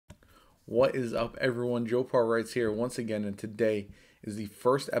What is up, everyone? Joe Par writes here once again, and today is the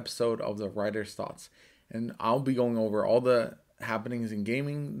first episode of the Writer's Thoughts. And I'll be going over all the happenings in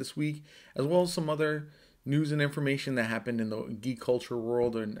gaming this week, as well as some other news and information that happened in the geek culture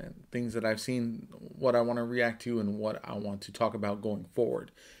world and things that I've seen, what I want to react to, and what I want to talk about going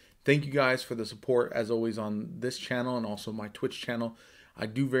forward. Thank you guys for the support, as always, on this channel and also my Twitch channel. I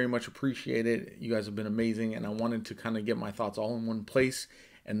do very much appreciate it. You guys have been amazing, and I wanted to kind of get my thoughts all in one place,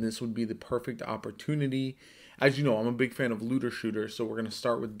 and this would be the perfect opportunity. As you know, I'm a big fan of looter shooters, so we're going to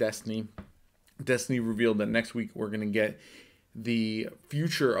start with Destiny. Destiny revealed that next week we're going to get the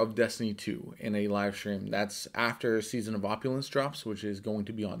future of Destiny 2 in a live stream. That's after Season of Opulence drops, which is going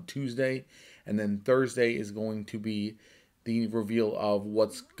to be on Tuesday, and then Thursday is going to be the reveal of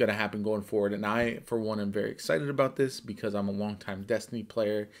what's going to happen going forward. And I, for one, am very excited about this because I'm a longtime Destiny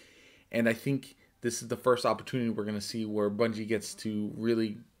player. And I think this is the first opportunity we're going to see where Bungie gets to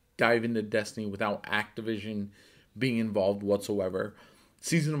really dive into Destiny without Activision being involved whatsoever.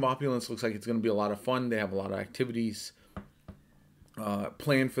 Season of Opulence looks like it's going to be a lot of fun. They have a lot of activities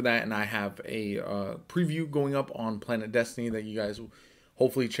planned for that. And I have a preview going up on Planet Destiny that you guys will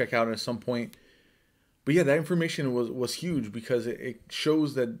hopefully check out at some point. But yeah, that information was huge because it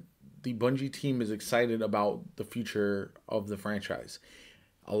shows that the Bungie team is excited about the future of the franchise.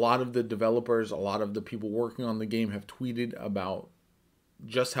 A lot of the developers, a lot of the people working on the game have tweeted about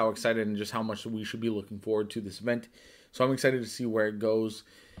just how excited and just how much we should be looking forward to this event. So I'm excited to see where it goes.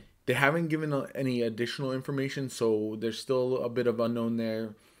 They haven't given any additional information, so there's still a bit of unknown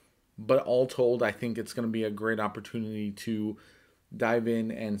there. But all told, I think it's going to be a great opportunity to dive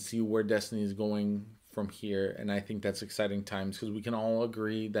in and see where Destiny is going from here. And I think that's exciting times because we can all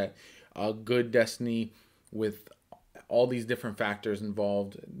agree that a good Destiny with all these different factors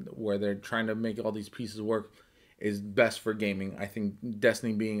involved where they're trying to make all these pieces work is best for gaming. I think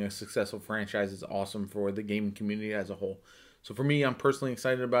Destiny being a successful franchise is awesome for the gaming community as a whole. So for me, I'm personally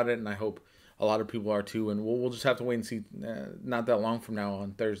excited about it, and I hope a lot of people are too. And we'll just have to wait and see not that long from now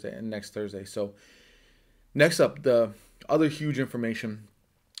on Thursday and next Thursday. So next up, the other huge information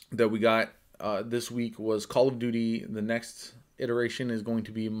that we got this week was Call of Duty. The next iteration is going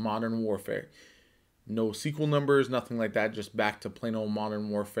to be Modern Warfare. No sequel numbers, nothing like that, just back to plain old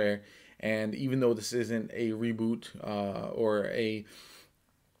Modern Warfare. And even though this isn't a reboot or a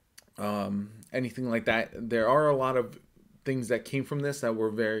anything like that, there are a lot of things that came from this that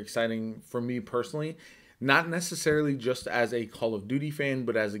were very exciting for me personally. Not necessarily just as a Call of Duty fan,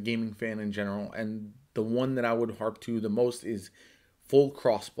 but as a gaming fan in general. And the one that I would harp to the most is full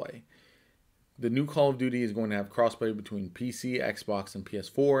crossplay. The new Call of Duty is going to have crossplay between PC, Xbox, and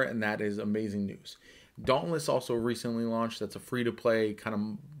PS4, and that is amazing news. Dauntless also recently launched. That's a free-to-play kind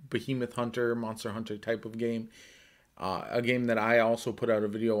of Behemoth Hunter, Monster Hunter type of game. A game that I also put out a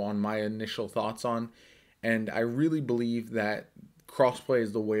video on my initial thoughts on. And I really believe that crossplay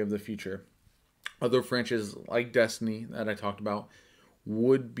is the way of the future. Other franchises like Destiny that I talked about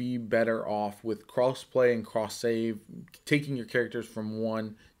would be better off with crossplay and cross save, taking your characters from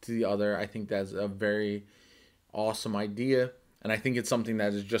one to the other. I think that's a very awesome idea, and I think it's something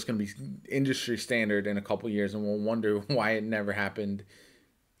that is just going to be industry standard in a couple years, and we'll wonder why it never happened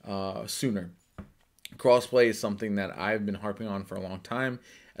sooner. Crossplay is something that I've been harping on for a long time,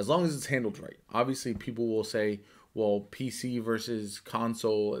 as long as it's handled right. Obviously, people will say, well, PC versus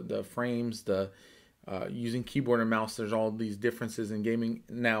console, the frames, the using keyboard and mouse, there's all these differences in gaming.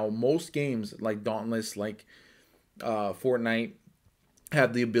 Now, most games like Dauntless, like Fortnite,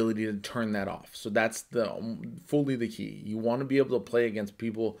 have the ability to turn that off. So that's fully the key. You want to be able to play against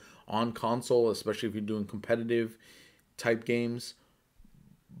people on console, especially if you're doing competitive type games.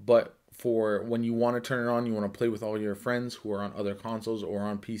 But for when you want to turn it on, you want to play with all your friends who are on other consoles or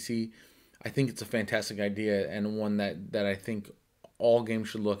on PC. I think it's a fantastic idea and one that I think all games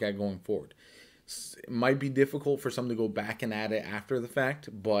should look at going forward. It might be difficult for some to go back and add it after the fact,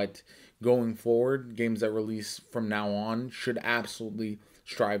 but going forward, games that release from now on should absolutely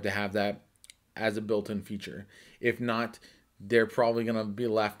strive to have that as a built-in feature. If not, they're probably going to be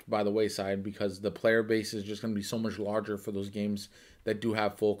left by the wayside because the player base is just going to be so much larger for those games that do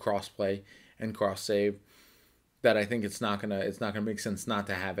have full crossplay and cross save that I think it's not gonna make sense not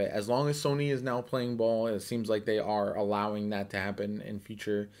to have it. As long as Sony is now playing ball, it seems like they are allowing that to happen in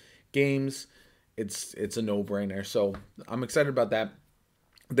future games. It's a no-brainer. So I'm excited about that.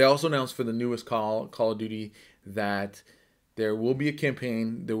 They also announced for the newest Call of Duty that there will be a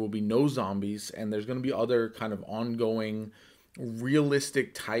campaign, there will be no zombies, and there's going to be other kind of ongoing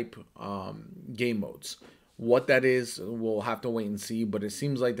realistic type game modes. What that is, we'll have to wait and see, but it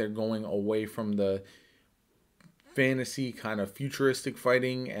seems like they're going away from the fantasy kind of futuristic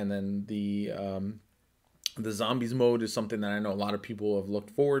fighting, and then the zombies mode is something that I know a lot of people have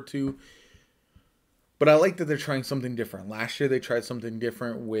looked forward to. But I like that they're trying something different. Last year they tried something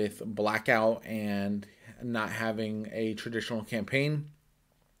different with Blackout and not having a traditional campaign.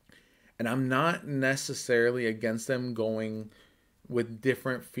 And I'm not necessarily against them going with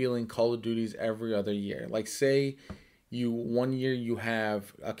different feeling Call of Duties every other year. Like, say you one year you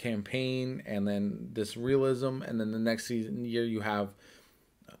have a campaign and then this realism, and then the next year you have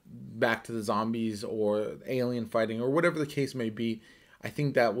back to the zombies or alien fighting or whatever the case may be. I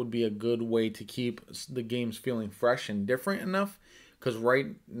think that would be a good way to keep the games feeling fresh and different enough. Because right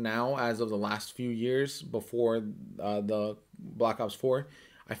now, as of the last few years before the Black Ops 4,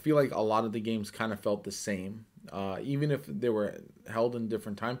 I feel like a lot of the games kind of felt the same. Even if they were held in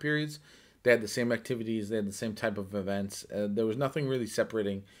different time periods, they had the same activities, they had the same type of events. There was nothing really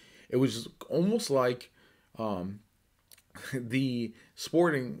separating. It was almost like the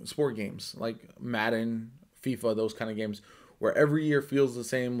sport games like Madden, FIFA, those kind of games, where every year feels the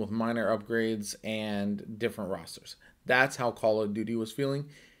same with minor upgrades and different rosters. That's how Call of Duty was feeling.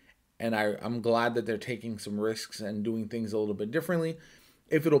 And I'm glad that they're taking some risks and doing things a little bit differently.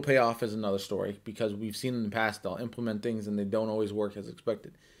 If it'll pay off is another story, because we've seen in the past they'll implement things and they don't always work as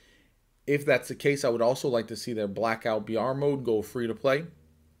expected. If that's the case, I would also like to see their Blackout BR mode go free to play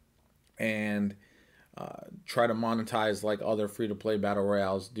and try to monetize like other free to play battle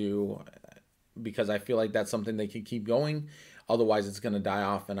royales do, because I feel like that's something they can keep going. Otherwise, it's going to die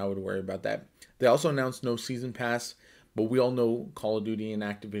off, and I would worry about that. They also announced no season pass, but we all know Call of Duty and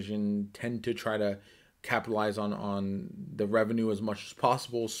Activision tend to try to capitalize on the revenue as much as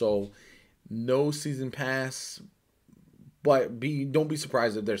possible. So no season pass, but don't be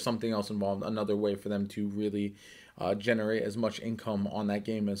surprised if there's something else involved, another way for them to really generate as much income on that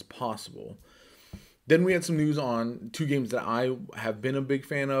game as possible. Then we had some news on two games that I have been a big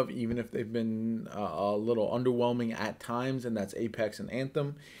fan of, even if they've been a little underwhelming at times, and that's Apex and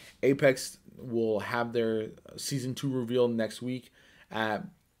Anthem. Apex will have their Season 2 reveal next week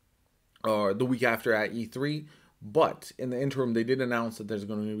or the week after at E3. But in the interim, they did announce that there's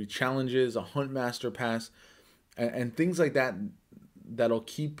going to be challenges, a Huntmaster Pass, and things like that that'll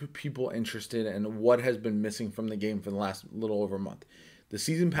keep people interested in what has been missing from the game for the last little over a month. The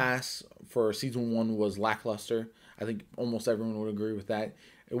season pass for Season 1 was lackluster. I think almost everyone would agree with that.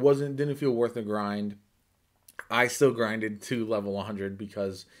 It didn't feel worth the grind. I still grinded to level 100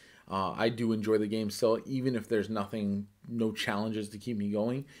 because I do enjoy the game still, even if there's no challenges to keep me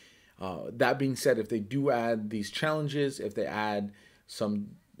going. That being said, if they do add these challenges, if they add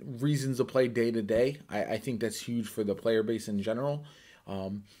some reasons to play day to day, I think that's huge for the player base in general.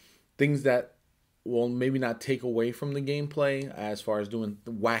 Things that will maybe not take away from the gameplay as far as doing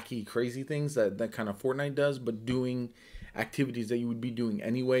wacky, crazy things that kind of Fortnite does, but doing activities that you would be doing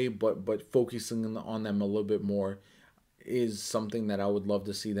anyway, but focusing on them a little bit more is something that I would love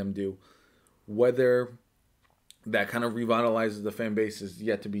to see them do. Whether that kind of revitalizes the fan base is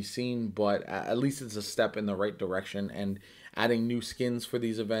yet to be seen, but at least it's a step in the right direction, and adding new skins for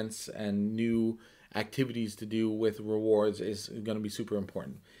these events and new activities to do with rewards is going to be super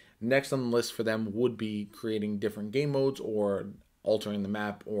important. Next on the list for them would be creating different game modes or altering the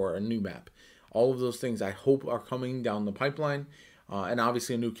map or a new map. All of those things I hope are coming down the pipeline. And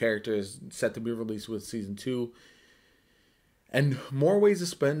obviously a new character is set to be released with Season 2. And more ways to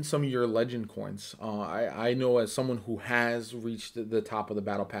spend some of your legend coins. I know as someone who has reached the top of the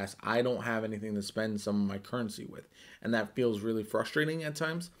battle pass, I don't have anything to spend some of my currency with. And that feels really frustrating at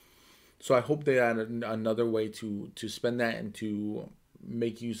times. So I hope they add another way to spend that and to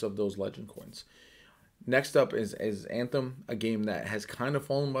make use of those legend coins. Next up is Anthem, a game that has kind of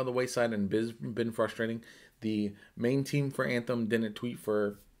fallen by the wayside and been frustrating. The main team for Anthem didn't tweet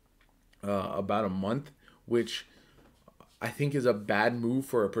for about a month, which I think is a bad move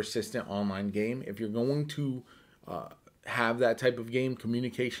for a persistent online game. If you're going to have that type of game,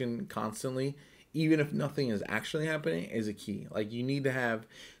 communication constantly, even if nothing is actually happening, is a key. Like, you need to have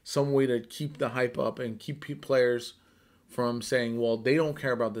some way to keep the hype up and keep players from saying, well, they don't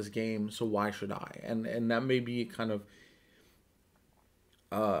care about this game, so why should I? And that may be kind of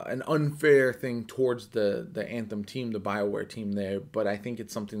an unfair thing towards the Anthem team, the BioWare team there, but I think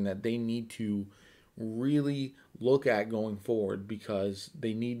it's something that they need to really look at going forward, because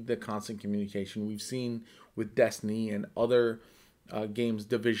they need the constant communication. We've seen with Destiny and other games,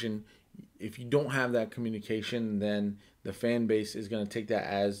 Division, if you don't have that communication, then the fan base is going to take that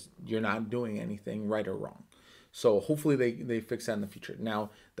as you're not doing anything right or wrong. So hopefully they fix that in the future.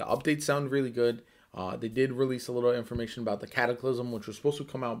 Now, the updates sound really good. They did release a little information about the Cataclysm, which was supposed to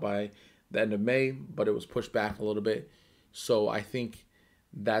come out by the end of May, but it was pushed back a little bit. So I think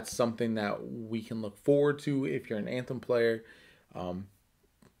that's something that we can look forward to if you're an Anthem player. Um,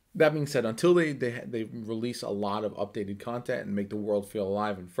 that being said, until they release a lot of updated content and make the world feel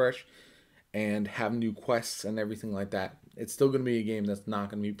alive and fresh and have new quests and everything like that, it's still going to be a game that's not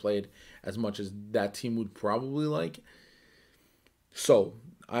going to be played as much as that team would probably like. So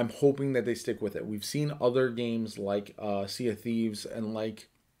I'm hoping that they stick with it. We've seen other games like Sea of Thieves and like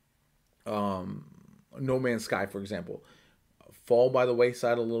No Man's Sky, for example, fall by the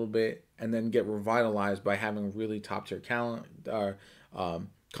wayside a little bit and then get revitalized by having really top tier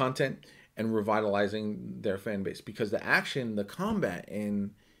content and revitalizing their fan base, because the action, the combat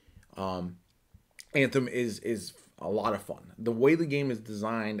in Anthem is a lot of fun. The way the game is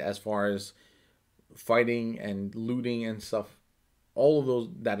designed, as far as fighting and looting and stuff, all of those,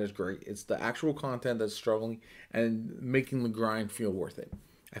 that is great. It's the actual content that's struggling and making the grind feel worth it.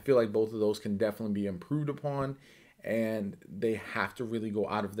 I feel like both of those can definitely be improved upon, and they have to really go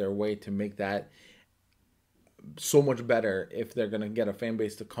out of their way to make that so much better if they're going to get a fan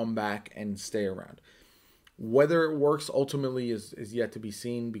base to come back and stay around. Whether it works ultimately is yet to be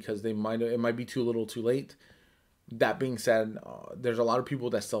seen, because it might be too little too late. That being said, there's a lot of people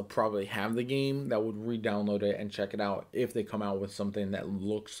that still probably have the game that would re-download it and check it out if they come out with something that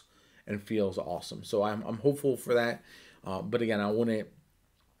looks and feels awesome. So I'm hopeful for that. But again, I wouldn't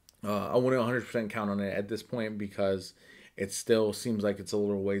 100% count on it at this point, because it still seems like it's a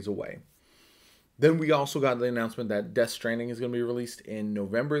little ways away. Then we also got the announcement that Death Stranding is going to be released in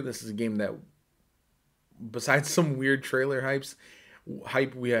November. This is a game that, besides some weird trailer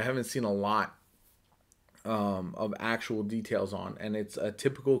hype, we haven't seen a lot of actual details on, and it's a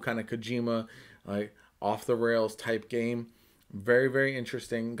typical kind of Kojima, like off the rails type game. Very, very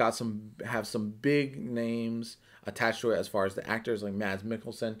interesting. Have some big names attached to it as far as the actors, like Mads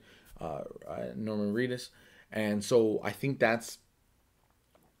Mikkelsen, Norman Reedus, and so I think that's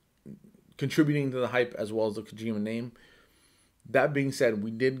contributing to the hype as well as the Kojima name. That being said,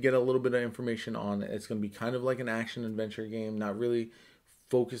 we did get a little bit of information on it. It's going to be kind of like an action adventure game, not really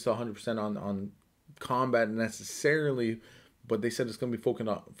focused 100% on combat necessarily, but they said it's going to be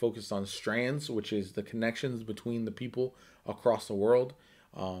focused on strands, which is the connections between the people across the world,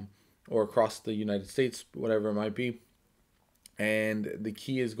 or across the United States, whatever it might be. And the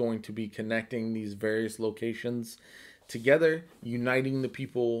key is going to be connecting these various locations together, uniting the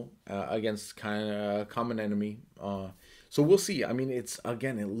people against kind of common enemy. So we'll see. I mean, it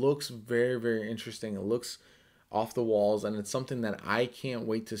looks very, very interesting. It looks off the walls, and it's something that I can't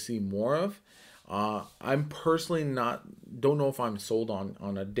wait to see more of. I'm personally don't know if I'm sold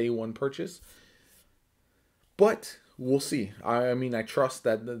on a day one purchase, but we'll see. I mean, I trust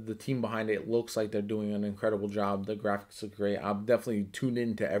that the team behind it looks like they're doing an incredible job. The graphics look great. I'm definitely tuned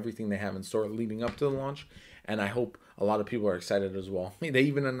into everything they have in store leading up to the launch, and I hope a lot of people are excited as well. They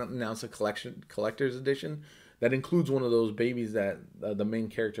even announced a collector's edition that includes one of those babies that the main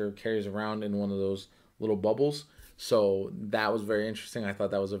character carries around in one of those little bubbles. So that was very interesting. I thought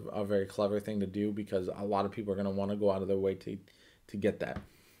that was a very clever thing to do, because a lot of people are going to want to go out of their way to get that.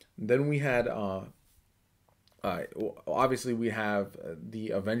 Then we had, obviously we have the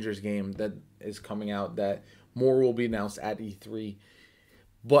Avengers game that is coming out, that more will be announced at E3.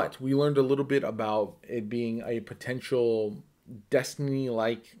 But we learned a little bit about it being a potential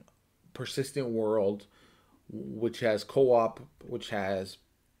Destiny-like persistent world, which has co-op, which has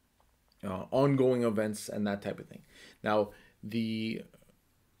ongoing events and that type of thing. Now, the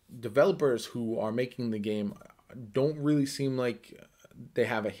developers who are making the game don't really seem like they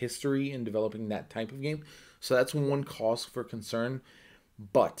have a history in developing that type of game. So that's one cause for concern.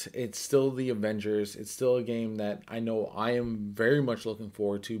 But it's still the Avengers. It's still a game that I know I am very much looking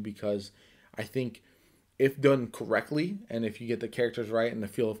forward to, because I think if done correctly, and if you get the characters right and the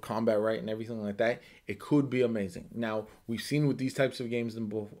feel of combat right and everything like that, it could be amazing. Now, we've seen with these types of games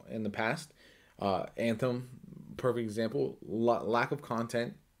in the past, Anthem, perfect example, lack of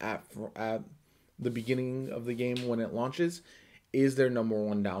content at the beginning of the game when it launches is their number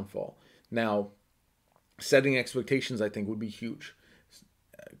one downfall. Now, setting expectations, I think, would be huge.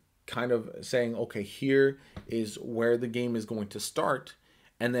 Kind of saying, okay, here is where the game is going to start,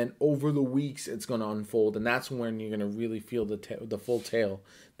 and then over the weeks it's going to unfold, and that's when you're going to really feel the full tale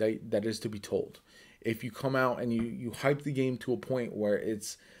that is to be told. If you come out and you hype the game to a point where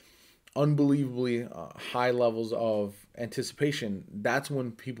it's unbelievably high levels of anticipation, that's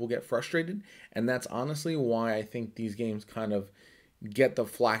when people get frustrated, and that's honestly why I think these games kind of get the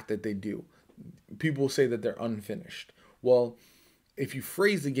flack that they do. People say that they're unfinished. Well, if you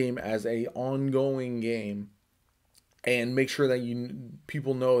phrase the game as a ongoing game, and make sure that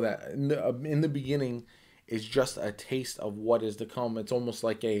people know that in the beginning is just a taste of what is to come. It's almost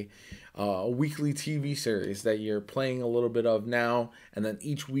like a weekly TV series that you're playing a little bit of now, and then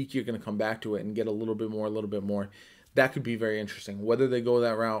each week you're going to come back to it and get a little bit more, a little bit more. That could be very interesting. Whether they go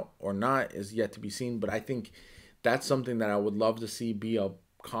that route or not is yet to be seen, but I think that's something that I would love to see be a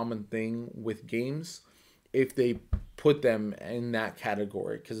common thing with games if they put them in that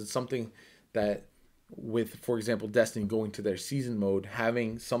category, because it's something that, with, for example, Destiny going to their season mode,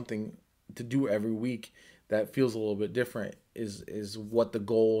 having something to do every week that feels a little bit different is what the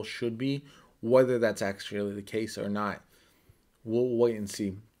goal should be. Whether that's actually the case or not, we'll wait and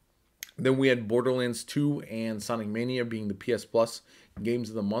see. Then we had Borderlands 2 and Sonic Mania being the PS Plus games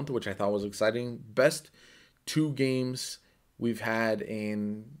of the month, which I thought was exciting. Best two games we've had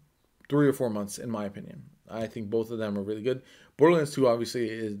in 3 or 4 months, in my opinion. I think both of them are really good. Borderlands 2 obviously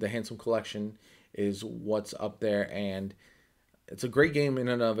is the Handsome Collection, is what's up there, and it's a great game in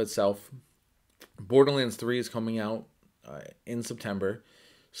and of itself. Borderlands 3 is coming out in September,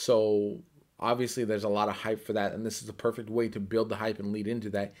 so obviously there's a lot of hype for that, and this is the perfect way to build the hype and lead into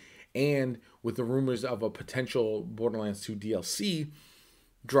that. And with the rumors of a potential Borderlands 2 DLC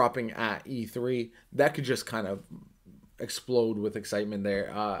dropping at E3, that could just kind of explode with excitement there,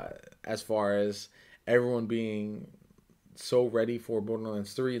 as far as everyone being so ready for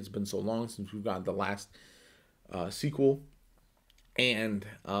Borderlands 3. It's been so long since we've got the last sequel. And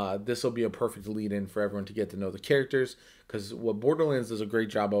this will be a perfect lead in for everyone to get to know the characters, because what Borderlands does a great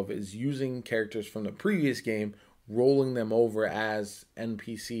job of is using characters from the previous game, rolling them over as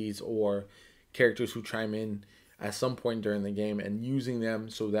NPCs or characters who chime in at some point during the game, and using them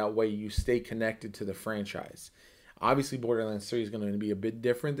so that way you stay connected to the franchise. Obviously, Borderlands 3 is going to be a bit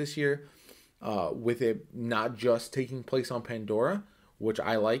different this year, with it not just taking place on Pandora, which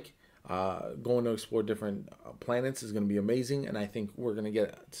I like. Going to explore different planets is going to be amazing, and I think we're going to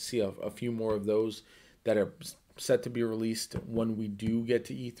get to see a few more of those that are set to be released when we do get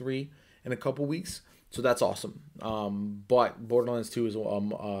to E3 in a couple weeks. So that's awesome. But Borderlands 2 is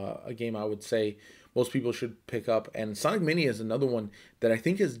a game I would say most people should pick up, and Sonic Mania is another one that I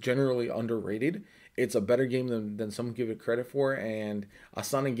think is generally underrated. It's a better game than some give it credit for, and a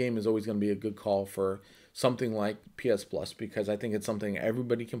Sonic game is always going to be a good call for something like PS Plus, because I think it's something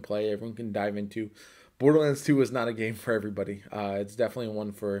everybody can play, everyone can dive into. Borderlands 2 is not a game for everybody. It's definitely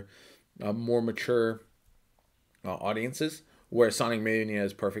one for more mature audiences, where Sonic Mania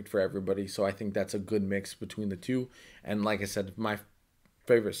is perfect for everybody. So I think that's a good mix between the two. And like I said, my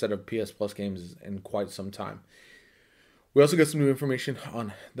favorite set of PS Plus games in quite some time. We also got some new information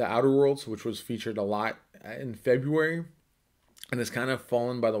on The Outer Worlds, which was featured a lot in February and has kind of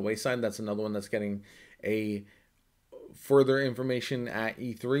fallen by the wayside. That's another one that's getting a further information at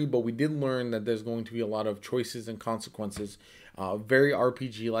E3, but we did learn that there's going to be a lot of choices and consequences, very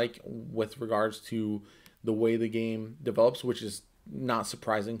RPG-like with regards to the way the game develops, which is not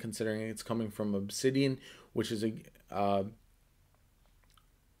surprising considering it's coming from Obsidian, which is a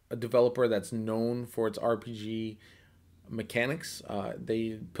developer that's known for its RPG mechanics.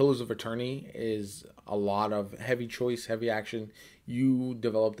 Pillars of Eternity is a lot of heavy choice, heavy action. You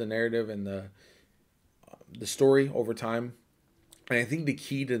develop the narrative and the story over time, and I think the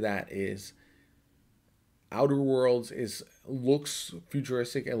key to that is Outer Worlds looks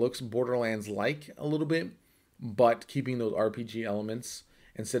futuristic. It looks Borderlands like a little bit, but keeping those RPG elements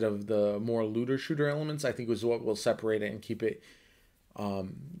instead of the more looter shooter elements, I think was what will separate it and keep it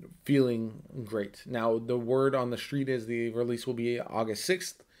feeling great. Now, the word on the street is the release will be August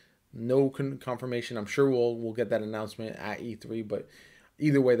 6th. No confirmation. I'm sure we'll get that announcement at E3, but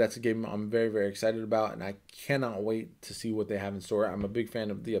either way, that's a game I'm very, very excited about, and I cannot wait to see what they have in store. I'm a big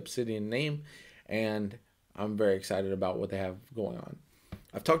fan of the Obsidian name, and I'm very excited about what they have going on.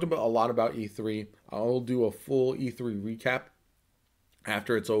 I've talked a lot about E3. I'll do a full E3 recap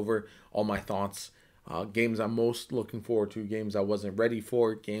after it's over, all my thoughts, games I'm most looking forward to, games I wasn't ready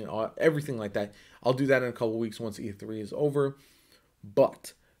for, everything like that. I'll do that in a couple weeks once E3 is over.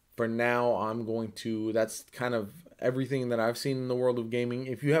 But for now, that's kind of everything that I've seen in the world of gaming.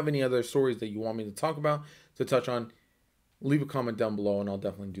 If you have any other stories that you want me to talk about, to touch on, leave a comment down below and I'll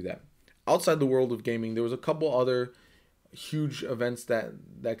definitely do that. Outside the world of gaming, there was a couple other huge events that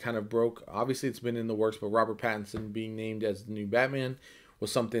kind of broke. Obviously, it's been in the works, but Robert Pattinson being named as the new Batman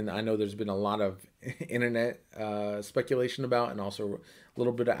was something I know there's been a lot of internet speculation about, and also a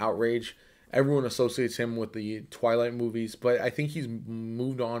little bit of outrage. Everyone associates him with the Twilight movies, but I think he's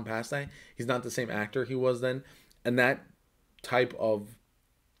moved on past that. He's not the same actor he was then, and that type of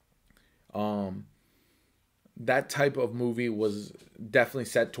that type of movie was definitely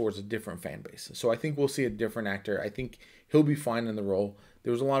set towards a different fan base. So I think we'll see a different actor. I think he'll be fine in the role.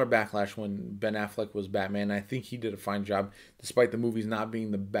 There was a lot of backlash when Ben Affleck was Batman. I think he did a fine job, despite the movies not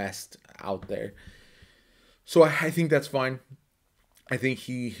being the best out there. So I think that's fine. I think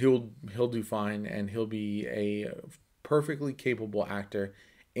he'll do fine, and he'll be a perfectly capable actor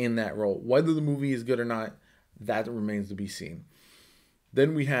in that role. Whether the movie is good or not, that remains to be seen.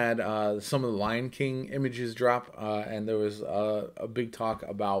 Then we had some of the Lion King images drop, and there was a big talk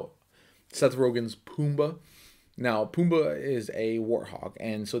about Seth Rogen's Pumbaa. Now, Pumbaa is a warthog,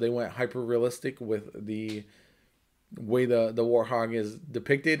 and so they went hyper realistic with the way the warthog is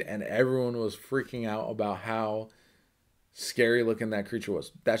depicted, and everyone was freaking out about how scary looking that creature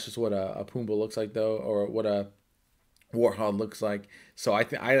was. That's just what a Pumbaa looks like, though, or what a warthog looks like. So I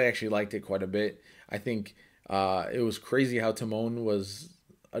actually liked it quite a bit. I think it was crazy how Timon was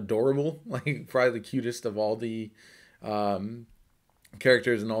adorable, like probably the cutest of all the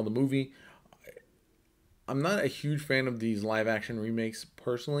characters in all the movie. I'm not a huge fan of these live action remakes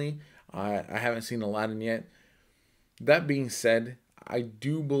personally. I haven't seen Aladdin yet. That being said, I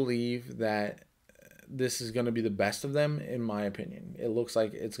do believe that this is going to be the best of them, in my opinion. It looks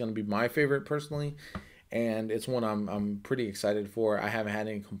like it's going to be my favorite personally, and it's one I'm pretty excited for. I haven't had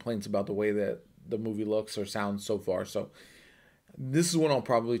any complaints about the way that the movie looks or sounds so far, so this is one I'll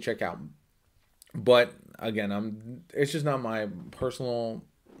probably check out. But again, it's just not my personal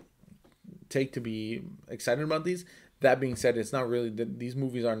take to be excited about these. That being said, it's not really these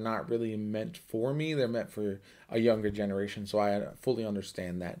movies are not really meant for me. They're meant for a younger generation, so I fully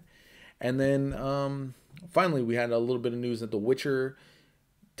understand that. And then finally, we had a little bit of news that the Witcher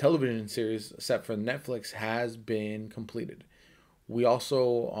television series set for Netflix has been completed. We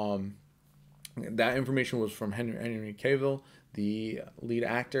also that information was from Henry Cavill, the lead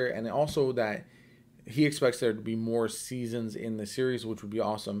actor, and also that he expects there to be more seasons in the series, which would be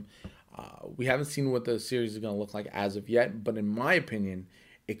awesome. We haven't seen what the series is going to look like as of yet, but in my opinion,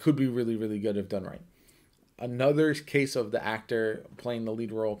 it could be really, really good if done right. Another case of the actor playing the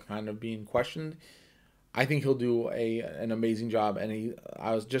lead role kind of being questioned. I think he'll do an amazing job, and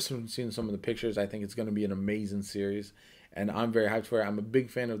I was just seeing some of the pictures. I think it's going to be an amazing series, and I'm very hyped for it. I'm a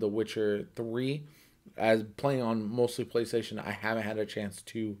big fan of The Witcher 3. As playing on mostly PlayStation, I haven't had a chance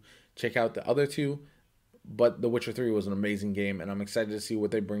to check out the other two, but The Witcher 3 was an amazing game, and I'm excited to see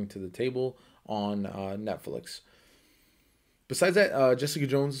what they bring to the table on Netflix. Besides that, Jessica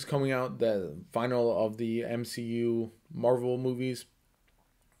Jones is coming out, the final of the MCU Marvel movies,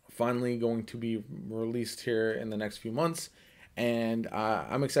 finally going to be released here in the next few months, and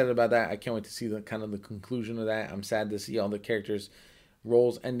I'm excited about that. I can't wait to see the conclusion of that. I'm sad to see all the characters'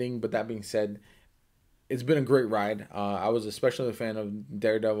 roles ending, but that being said, it's been a great ride. I was especially a fan of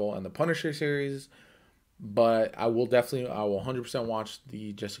Daredevil and the Punisher series, but I will 100% watch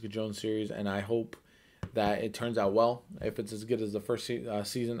the Jessica Jones series, and I hope that it turns out well. If it's as good as the first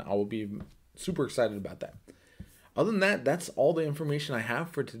season, I will be super excited about that. Other than that, that's all the information I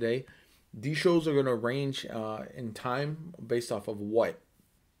have for today. These shows are going to range in time based off of what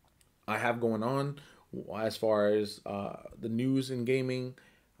I have going on as far as the news in gaming,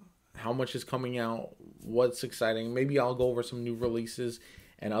 how much is coming out, what's exciting. Maybe I'll go over some new releases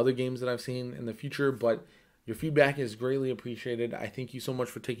and other games that I've seen in the future, but your feedback is greatly appreciated. I thank you so much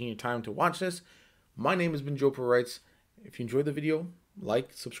for taking your time to watch this. My name has been Joe Per Writes. If you enjoyed the video,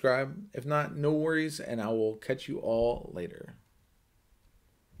 like, subscribe. If not, no worries, and I will catch you all later.